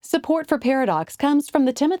Support for Paradox comes from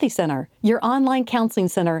the Timothy Center, your online counseling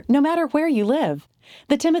center, no matter where you live.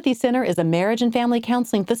 The Timothy Center is a marriage and family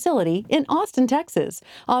counseling facility in Austin, Texas,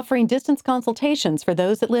 offering distance consultations for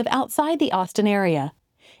those that live outside the Austin area.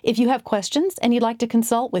 If you have questions and you'd like to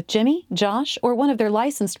consult with Jimmy, Josh, or one of their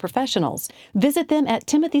licensed professionals, visit them at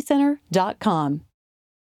timothycenter.com.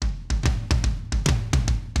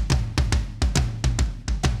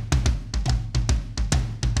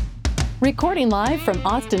 Recording live from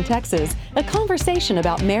Austin, Texas, a conversation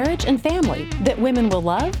about marriage and family that women will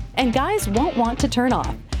love and guys won't want to turn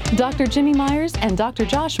off. Dr. Jimmy Myers and Dr.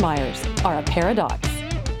 Josh Myers are a paradox.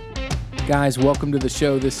 Guys, welcome to the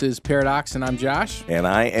show. This is Paradox, and I'm Josh. And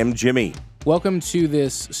I am Jimmy. Welcome to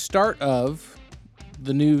this start of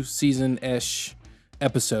the new season-ish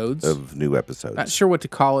episodes. Of new episodes. Not sure what to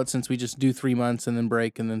call it since we just do 3 months and then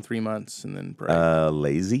break and then 3 months and then break.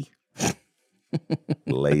 Lazy.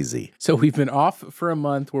 Lazy. So we've been off for a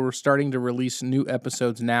month where we're starting to release new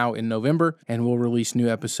episodes now in November, and we'll release new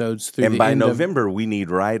episodes through and the by end November, we need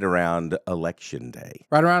right around Election Day.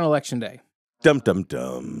 right around Election Day. Dum, dum,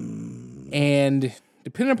 dum. And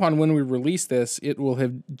depending upon when we release this, it will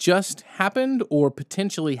have just happened or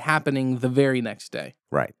potentially happening the very next day.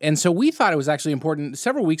 Right. And so we thought it was actually important.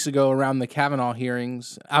 Several weeks ago around the Kavanaugh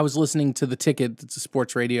hearings, I was listening to The Ticket. It's a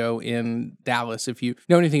sports radio in Dallas. If you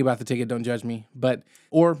know anything about The Ticket, don't judge me.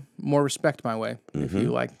 Or more respect my way if you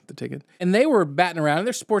like The Ticket. And they were batting around.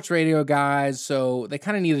 They're sports radio guys, so they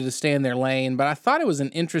kind of needed to stay in their lane. But I thought it was an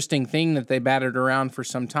interesting thing that they batted around for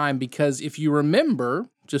some time because if you remember,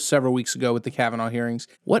 just several weeks ago with the Kavanaugh hearings,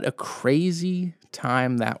 what a crazy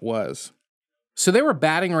time that was. So they were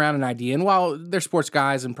batting around an idea, and while they're sports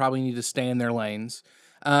guys and probably need to stay in their lanes,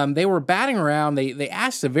 they were batting around. They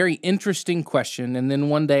asked a very interesting question, and then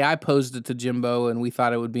one day I posed it to Jimbo, and we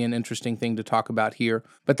thought it would be an interesting thing to talk about here.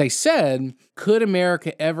 But they said, could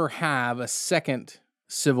America ever have a second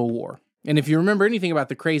civil war? And if you remember anything about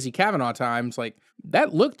the crazy Kavanaugh times, like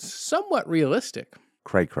that looked somewhat realistic.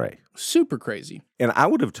 Cray. Super crazy. And I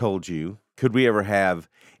would have told you, could we ever have,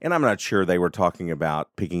 and I'm not sure they were talking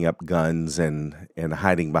about picking up guns and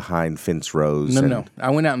hiding behind fence rows. No. I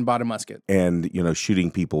went out and bought a musket. And, shooting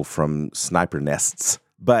people from sniper nests.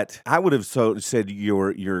 But I would have said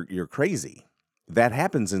you're crazy. That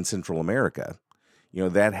happens in Central America.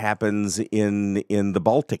 That happens in the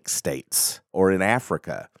Baltic states or in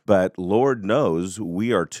Africa. But Lord knows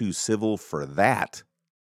we are too civil for that.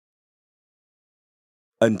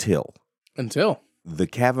 Until the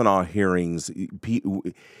Kavanaugh hearings,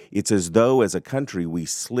 it's as though as a country we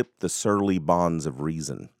slipped the surly bonds of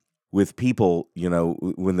reason. With people,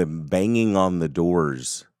 when they're banging on the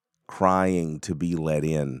doors, crying to be let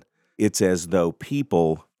in, it's as though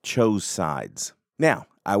people chose sides. Now,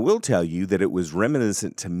 I will tell you that it was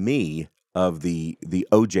reminiscent to me of the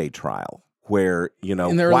O.J. trial, where,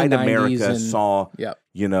 white America saw,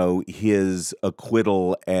 his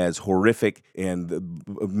acquittal as horrific, and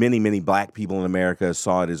many, many black people in America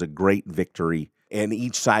saw it as a great victory. And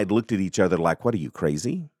each side looked at each other like, what, are you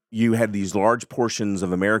crazy? You had these large portions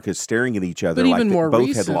of America staring at each other like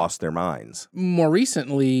both had lost their minds. More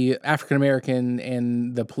recently, African-American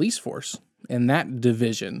and the police force and that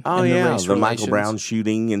division. Oh, yeah, the Michael Brown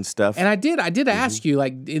shooting and stuff. And I did ask you,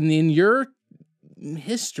 like, in your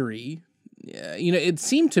history, it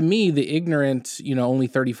seemed to me the ignorant, only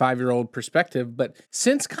 35-year-old perspective, but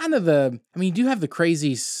since kind of you do have the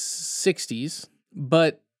crazy 60s,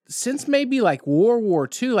 but since maybe like World War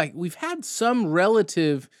II, like we've had some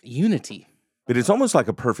relative unity. But it's almost like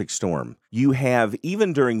a perfect storm. You have,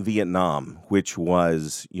 even during Vietnam, which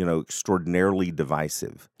was, extraordinarily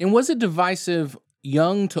divisive. And was it divisive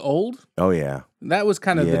young to old? Oh, yeah. That was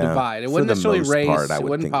kind of the divide. It wasn't necessarily race, it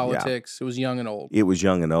wasn't politics, it was young and old. It was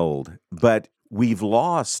young and old. But we've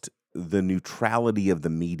lost the neutrality of the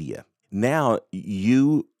media. Now,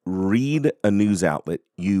 you read a news outlet,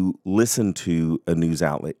 you listen to a news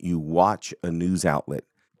outlet, you watch a news outlet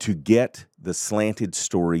to get the slanted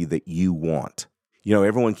story that you want.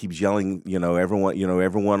 Everyone keeps yelling,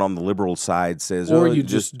 everyone on the liberal side says, or you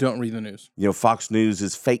just don't read the news. Fox News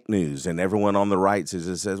is fake news. And everyone on the right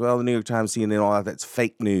says, well, the New York Times, CNN, all that's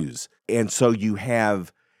fake news. And so you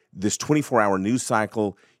have this 24-hour news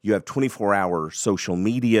cycle. You have 24-hour social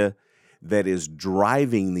media that is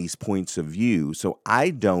driving these points of view. So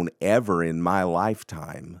I don't ever in my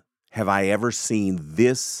lifetime have I ever seen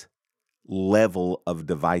this level of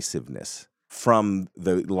divisiveness. from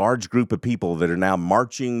the large group of people that are now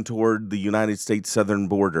marching toward the United States southern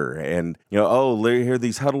border. And, here are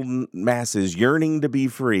these huddled masses yearning to be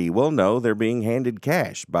free. Well, no, they're being handed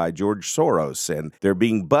cash by George Soros, and they're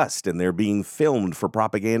being bussed, and they're being filmed for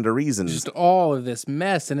propaganda reasons. Just all of this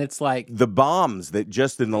mess, and it's like... The bombs that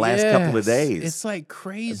just in the last couple of days... It's like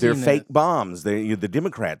crazy. They're fake bombs. The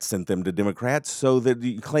Democrats sent them to Democrats so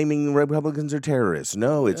that claiming Republicans are terrorists.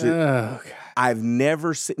 No, it's... Oh, God. I've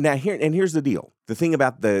never seen... Now, here's the deal. The thing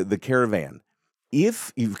about the caravan,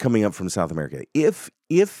 if you're coming up from South America, if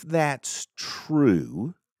that's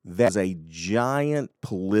true, that's a giant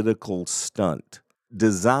political stunt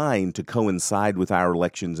designed to coincide with our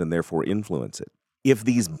elections and therefore influence it. If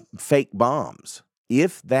these fake bombs,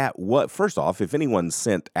 first off, if anyone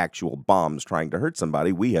sent actual bombs trying to hurt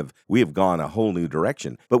somebody, we have gone a whole new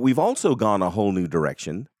direction. But we've also gone a whole new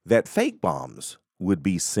direction that fake bombs would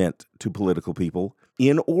be sent to political people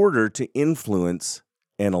in order to influence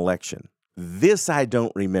an election. This I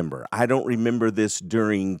don't remember. I don't remember this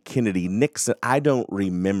during Kennedy-Nixon. I don't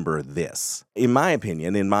remember this. In my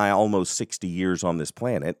opinion, in my almost 60 years on this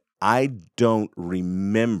planet, I don't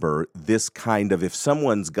remember this kind of, if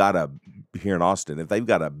someone's got here in Austin, if they've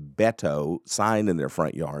got a Beto sign in their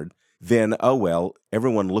front yard, then,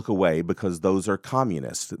 everyone look away because those are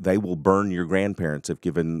communists. They will burn your grandparents if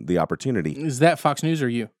given the opportunity. Is that Fox News or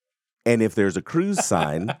you? And if there's a Cruz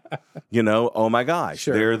sign, oh my gosh,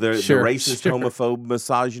 sure. They're the racist, homophobe,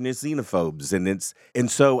 misogynist, xenophobes. And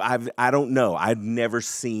so I don't know. I've never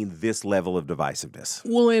seen this level of divisiveness.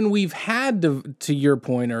 Well, and we've had, to your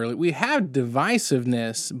point earlier, we have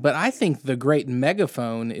divisiveness, but I think the great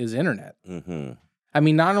megaphone is internet. Mm-hmm. I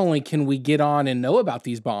mean, not only can we get on and know about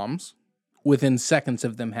these bombs within seconds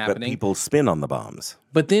of them happening, but people spin on the bombs.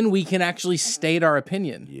 But then we can actually state our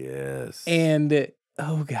opinion. Yes. And,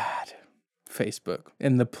 oh God, Facebook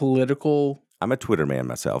and the political... I'm a Twitter man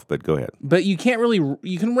myself, but go ahead. But you can rant,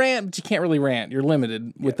 but you can't really rant. You're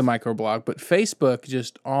limited with the microblog. But Facebook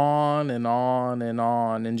just on and on and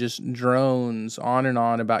on and just drones on and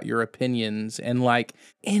on about your opinions. And like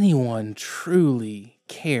anyone truly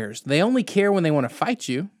cares. They only care when they want to fight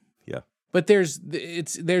you. Yeah. But there's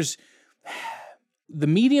the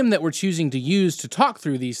medium that we're choosing to use to talk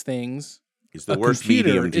through these things is the worst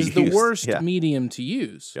medium to use. The worst medium to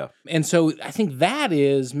use. Yeah. And so I think that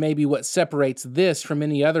is maybe what separates this from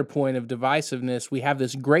any other point of divisiveness. We have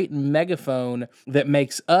this great megaphone that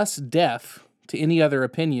makes us deaf to any other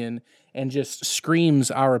opinion and just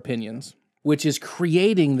screams our opinions, which is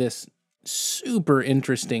creating this super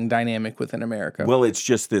interesting dynamic within America. Well, it's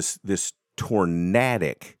just this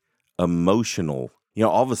tornadic, emotional...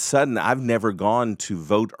 all of a sudden, I've never gone to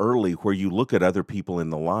vote early where you look at other people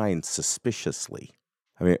in the line suspiciously.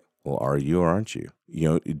 I mean, well, are you or aren't you?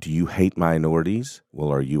 Do you hate minorities?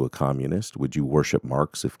 Well, are you a communist? Would you worship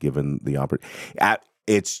Marx if given the opportunity?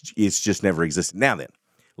 It's just never existed. Now then,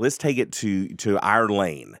 let's take it to our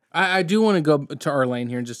lane. I do want to go to our lane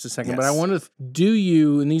here in just a second, yes. But I want to, do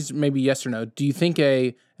you, and these maybe yes or no, do you think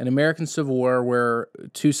an American Civil War where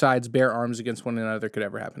two sides bear arms against one another could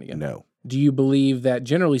ever happen again? No. Do you believe that,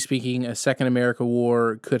 generally speaking, a Second American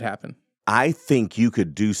War could happen? I think you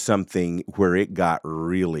could do something where it got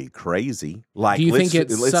really crazy. Like, do you let's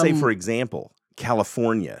think say, for example,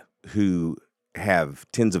 California, who have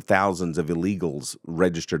tens of thousands of illegals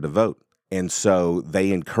registered to vote. And so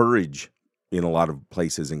they encourage, in a lot of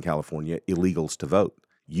places in California, illegals to vote.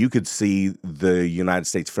 You could see the United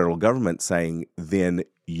States federal government saying, then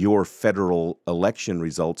your federal election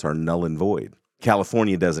results are null and void.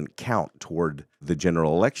 California doesn't count toward the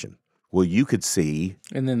general election. Well, you could see...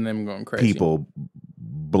 And then them going crazy. People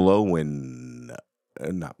blowing...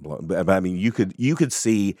 Not blowing, but I mean, you could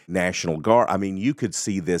see National Guard. I mean, you could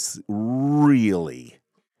see this really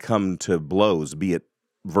come to blows, be it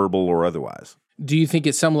verbal or otherwise. Do you think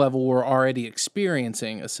at some level we're already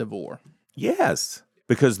experiencing a civil war? Yes,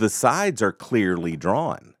 because the sides are clearly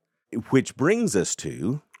drawn, which brings us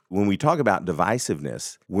to, when we talk about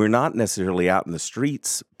divisiveness, we're not necessarily out in the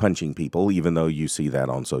streets punching people, even though you see that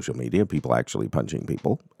on social media, people actually punching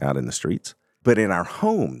people out in the streets. But in our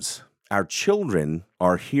homes, our children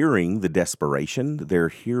are hearing the desperation, they're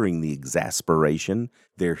hearing the exasperation,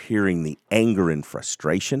 they're hearing the anger and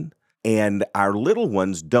frustration, and our little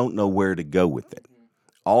ones don't know where to go with it.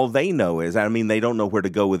 All they know is, they don't know where to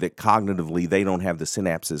go with it cognitively. They don't have the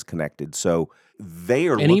synapses connected. So they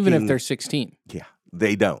are And even if they're 16. Yeah,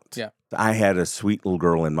 they don't. Yeah. I had a sweet little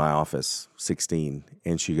girl in my office, 16,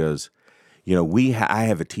 and she goes, I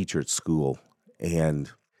have a teacher at school,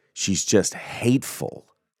 and she's just hateful,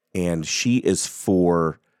 and she is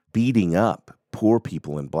for beating up poor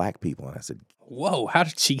people and black people. And I said, Whoa, how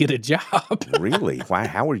did she get a job? Really? Why?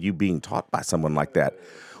 How are you being taught by someone like that?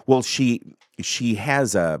 Well, she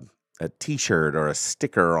has a T-shirt or a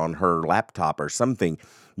sticker on her laptop or something.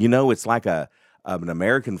 It's like an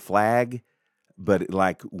American flag, but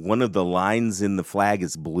like one of the lines in the flag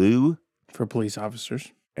is blue. For police officers.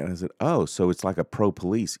 And I said, oh, so it's like a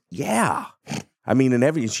pro-police. Yeah. I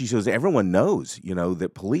mean, she says, everyone knows,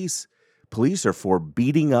 that police are for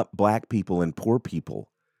beating up black people and poor people.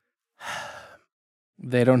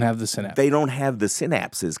 They don't have the synapse. They don't have the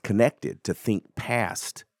synapses connected to think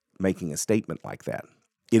past making a statement like that.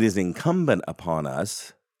 It is incumbent upon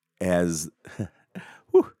us as,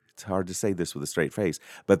 it's hard to say this with a straight face,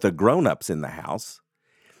 but the grown-ups in the house,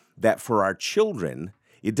 that for our children,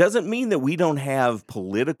 it doesn't mean that we don't have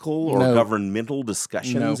political or governmental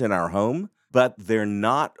discussions in our home, but they're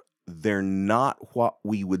not what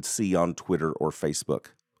we would see on Twitter or Facebook.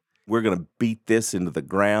 We're going to beat this into the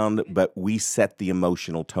ground, but we set the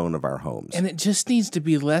emotional tone of our homes. And it just needs to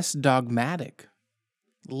be less dogmatic.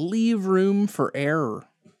 Leave room for error.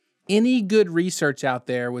 Any good research out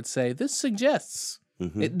there would say this suggests.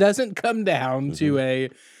 Mm-hmm. It doesn't come down to a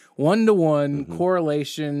one-to-one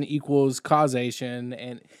correlation equals causation.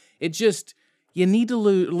 And it just, you need to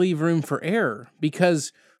leave room for error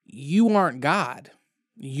because you aren't God.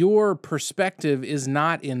 Your perspective is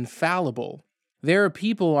not infallible. There are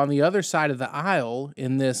people on the other side of the aisle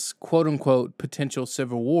in this quote-unquote potential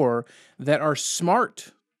civil war that are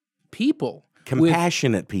smart people.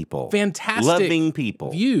 Compassionate people. Fantastic. Loving people.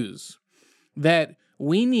 Views that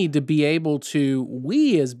we need to be able to,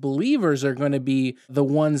 we as believers are going to be the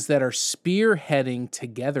ones that are spearheading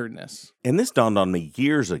togetherness. And this dawned on me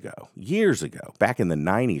years ago, back in the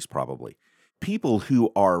 90s probably. People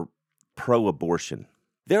who are pro-abortion,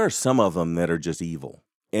 there are some of them that are just evil.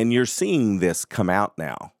 And you're seeing this come out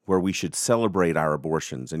now where we should celebrate our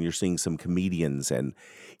abortions. And you're seeing some comedians and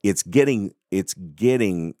it's getting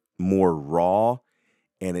more raw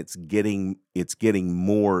and it's getting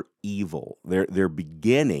more evil. They're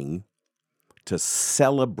beginning to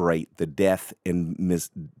celebrate the death and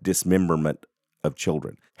dismemberment of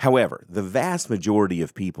children. However, the vast majority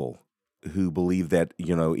of people who believe that,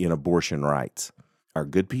 in abortion rights are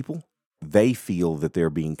good people. They feel that they're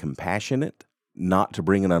being compassionate, not to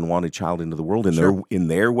bring an unwanted child into the world in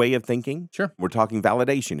their way of thinking. Sure. We're talking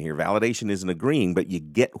validation here. Validation isn't agreeing, but you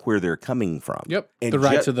get where they're coming from. Yep. And the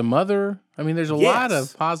rights of the mother. I mean, there's a lot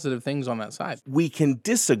of positive things on that side. We can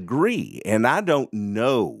disagree, and I don't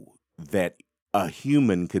know that a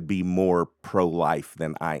human could be more pro-life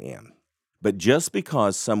than I am. But just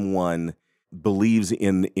because someone believes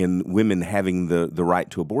in women having the right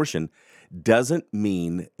to abortion doesn't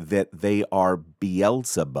mean that they are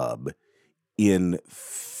Beelzebub in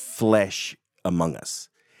flesh among us.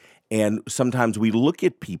 And sometimes we look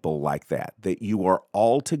at people like that you are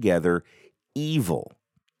altogether evil.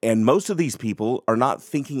 And most of these people are not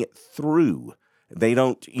thinking it through. They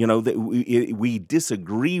don't, we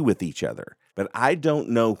disagree with each other. But I don't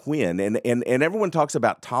know when. And everyone talks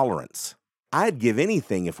about tolerance. I'd give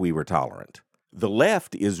anything if we were tolerant. The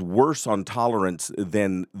left is worse on tolerance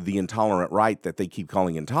than the intolerant right that they keep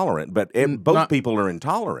calling intolerant. But both people are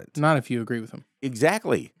intolerant. Not if you agree with them.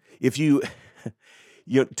 Exactly. If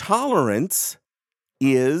tolerance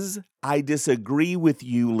is, I disagree with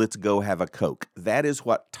you, let's go have a Coke. That is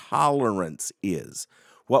what tolerance is.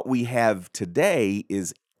 What we have today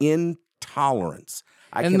is intolerance.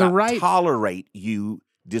 I cannot tolerate you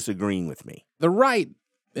disagreeing with me. The right,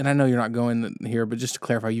 and I know you're not going here, but just to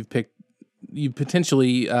clarify, you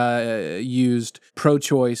potentially used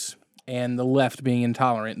pro-choice and the left being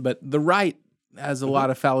intolerant, but the right has a lot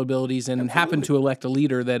of fallibilities and happened to elect a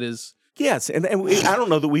leader that is... Yes, and I don't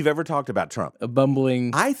know that we've ever talked about Trump. A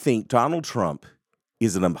bumbling... I think Donald Trump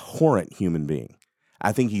is an abhorrent human being.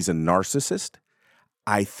 I think he's a narcissist.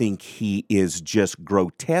 I think he is just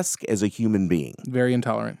grotesque as a human being. Very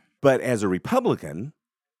intolerant. But as a Republican,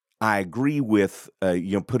 I agree with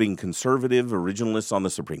putting conservative originalists on the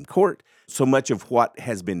Supreme Court. So much of what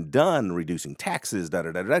has been done, reducing taxes,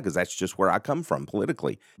 because that's just where I come from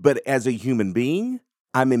politically. But as a human being,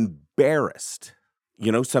 I'm embarrassed.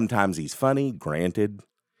 Sometimes he's funny, granted.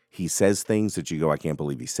 He says things that you go, I can't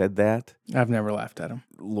believe he said that. I've never laughed at him.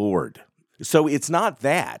 Lord. So it's not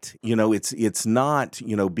that, it's not,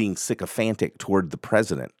 being sycophantic toward the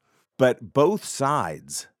president. But both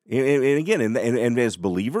sides, and again, and as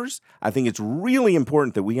believers, I think it's really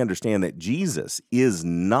important that we understand that Jesus is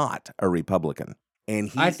not a Republican. And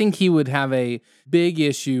I think he would have a big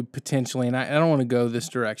issue potentially, and I don't want to go this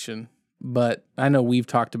direction, but I know we've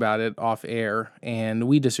talked about it off air, and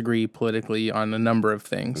we disagree politically on a number of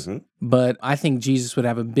things. Mm-hmm. But I think Jesus would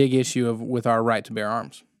have a big issue with our right to bear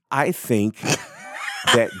arms. I think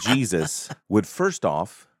that Jesus would, first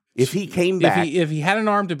off, if he came back... If he had an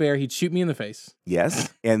arm to bear, he'd shoot me in the face.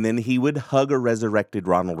 Yes, and then he would hug a resurrected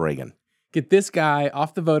Ronald Reagan. Get this guy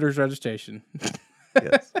off the voters' registration.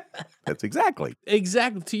 Yes, that's exactly.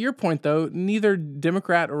 Exactly. To your point, though, neither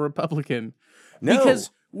Democrat or Republican. No.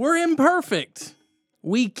 Because we're imperfect.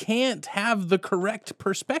 We can't have the correct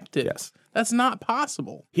perspective. Yes. That's not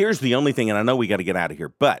possible. Here's the only thing, and I know we got to get out of here,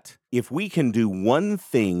 but if we can do one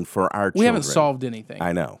thing for our children... We haven't solved anything.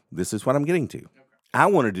 I know. This is what I'm getting to. Okay. I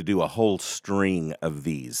wanted to do a whole string of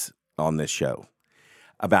these on this show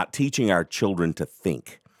about teaching our children to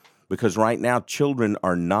think. Because right now, children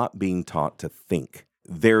are not being taught to think.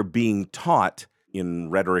 They're being taught in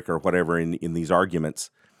rhetoric or whatever in these arguments.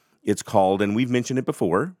 It's called, and we've mentioned it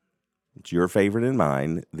before, it's your favorite and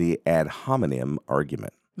mine, the ad hominem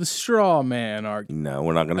argument. The straw man argument. No,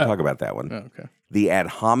 we're not going to talk about that one. Okay. The ad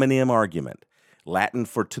hominem argument, Latin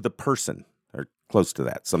for to the person, or close to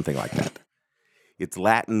that, something like that. It's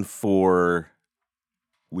Latin for,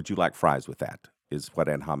 would you like fries with that, is what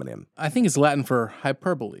ad hominem. I think it's Latin for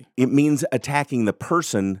hyperbole. It means attacking the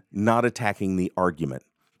person, not attacking the argument.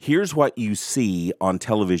 Here's what you see on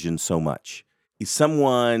television so much.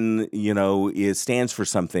 Someone, stands for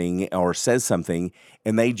something or says something,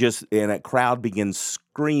 and a crowd begins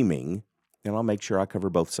screaming, and I'll make sure I cover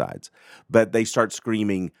both sides, but they start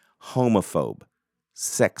screaming homophobe,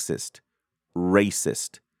 sexist,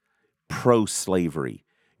 racist, pro-slavery,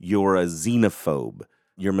 you're a xenophobe,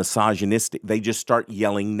 you're misogynistic. They just start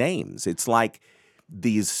yelling names. It's like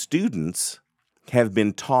these students have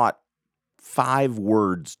been taught 5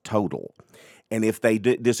 words total. And if they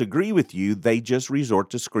disagree with you, they just resort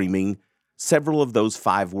to screaming several of those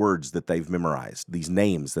 5 words that they've memorized, these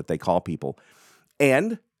names that they call people.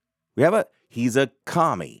 And we have he's a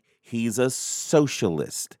commie, he's a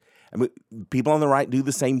socialist. I mean, people on the right do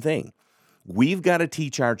the same thing. We've got to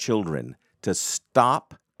teach our children to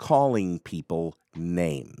stop calling people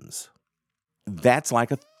names. That's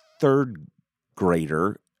like a 3rd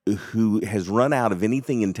grader who has run out of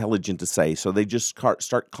anything intelligent to say, so they just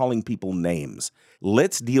start calling people names.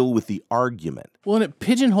 Let's deal with the argument. Well, and it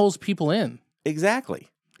pigeonholes people in. Exactly.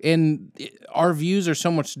 And our views are so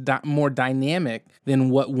much more dynamic than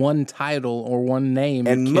what one title or one name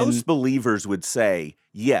And most believers would say,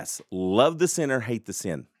 yes, love the sinner, hate the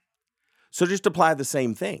sin. So just apply the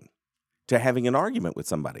same thing to having an argument with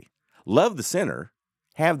somebody. Love the sinner,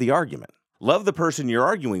 have the argument. Love the person you're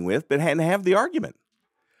arguing with, but have the argument.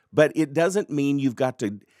 But it doesn't mean you've got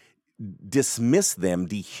to dismiss them,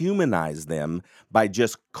 dehumanize them by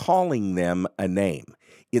just calling them a name.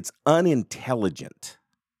 It's unintelligent.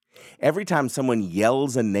 Every time someone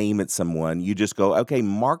yells a name at someone, you just go, okay,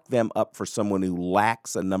 mark them up for someone who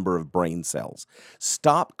lacks a number of brain cells.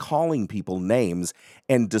 Stop calling people names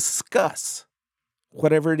and discuss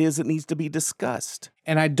whatever it is that needs to be discussed.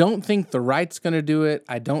 And I don't think the right's going to do it.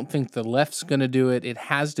 I don't think the left's going to do it. It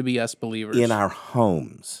has to be us believers. In our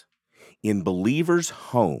homes, in believers'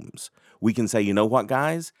 homes, we can say, you know what,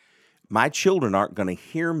 guys? My children aren't going to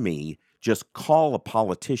hear me just call a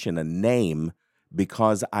politician a name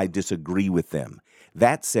because I disagree with them.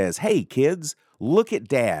 That says, hey, kids, look at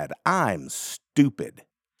Dad. I'm stupid.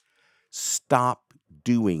 Stop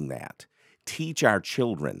doing that. Teach our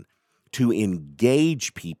children to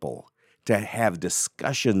engage people, to have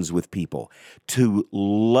discussions with people, to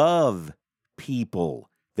love people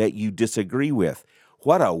that you disagree with.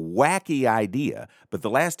 What a wacky idea. But the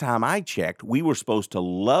last time I checked, we were supposed to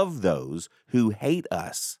love those who hate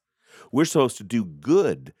us. We're supposed to do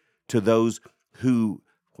good to those who,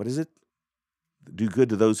 do good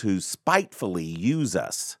to those who spitefully use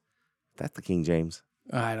us. That's the King James.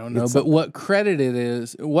 I don't know, but what credit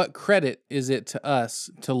is it to us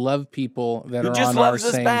to love people that are on our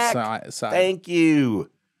same side? Thank you.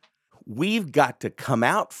 We've got to come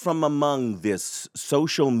out from among this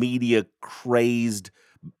social media crazed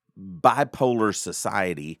bipolar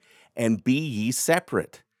society and be ye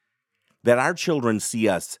separate. That our children see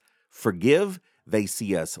us forgive, they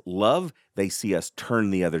see us love, they see us turn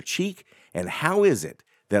the other cheek. And how is it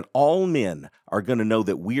that all men are going to know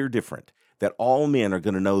that we're different? That all men are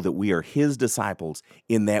going to know that we are his disciples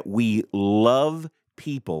in that we love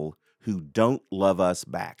people who don't love us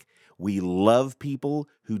back. We love people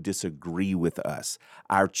who disagree with us.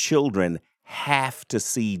 Our children have to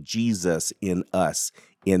see Jesus in us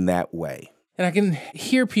in that way. And I can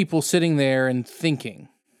hear people sitting there and thinking.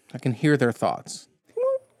 I can hear their thoughts.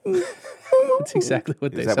 That's exactly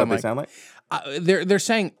what they Is that sound what like. they sound like? They're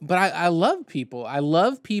saying, but I love people. I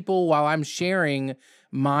love people while I'm sharing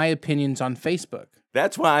my opinions on Facebook.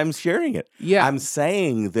 That's why I'm sharing it. Yeah. I'm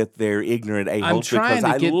saying that they're ignorant I'm a-holes trying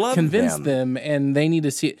because to I love convince them. them, and they need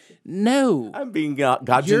to see it. No. I'm being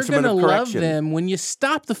God's You're instrument going to of love correction. them when you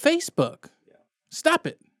stop the Facebook. Stop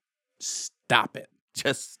it. Stop it.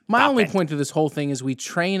 Just My stop only it. point to this whole thing is we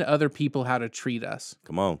train other people how to treat us.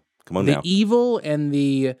 Come on The now. evil and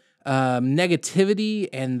the negativity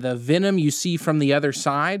and the venom you see from the other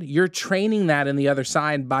side, you're training that in the other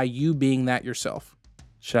side by you being that yourself.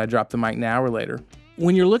 Should I drop the mic now or later?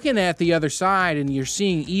 When you're looking at the other side and you're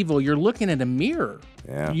seeing evil, you're looking at a mirror.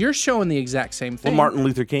 Yeah. You're showing the exact same thing. Well, Martin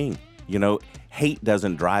Luther King, hate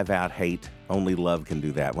doesn't drive out hate. Only love can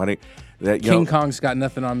do that. King Kong's got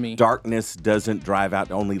nothing on me. Darkness doesn't drive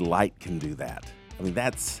out. Only light can do that. I mean,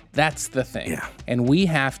 that's the thing. Yeah. And we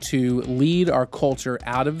have to lead our culture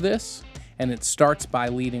out of this, and it starts by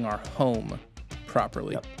leading our home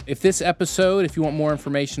properly. Yep. If you want more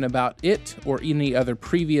information about it or any other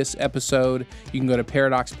previous episode, you can go to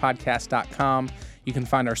paradoxpodcast.com. You can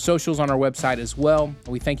find our socials on our website as well.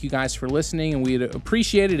 We thank you guys for listening, and we'd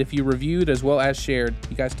appreciate it if you reviewed as well as shared.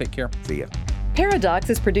 You guys take care. See ya. Paradox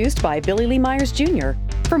is produced by Billy Lee Myers Jr.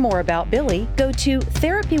 For more about Billy, go to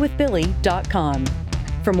therapywithbilly.com.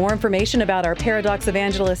 For more information about our Paradox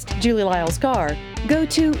evangelist, Julie Lyles Carr, go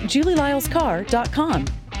to julielylescarr.com.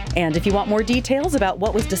 And if you want more details about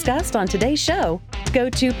what was discussed on today's show, go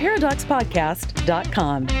to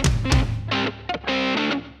paradoxpodcast.com.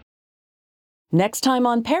 Next time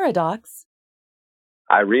on Paradox.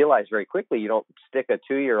 I realized very quickly you don't stick a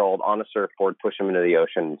 2-year-old on a surfboard, push him into the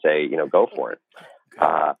ocean, and say, go for it.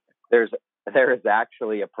 There is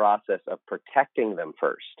actually a process of protecting them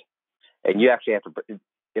first. And you actually have to,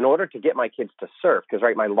 in order to get my kids to surf, because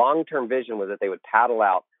my long-term vision was that they would paddle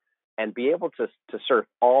out and be able to surf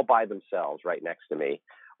all by themselves right next to me,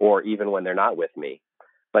 or even when they're not with me.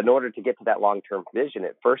 But in order to get to that long-term vision,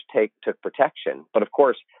 it first took protection. But of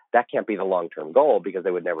course, that can't be the long-term goal because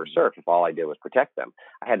they would never surf if all I did was protect them.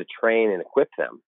 I had to train and equip them.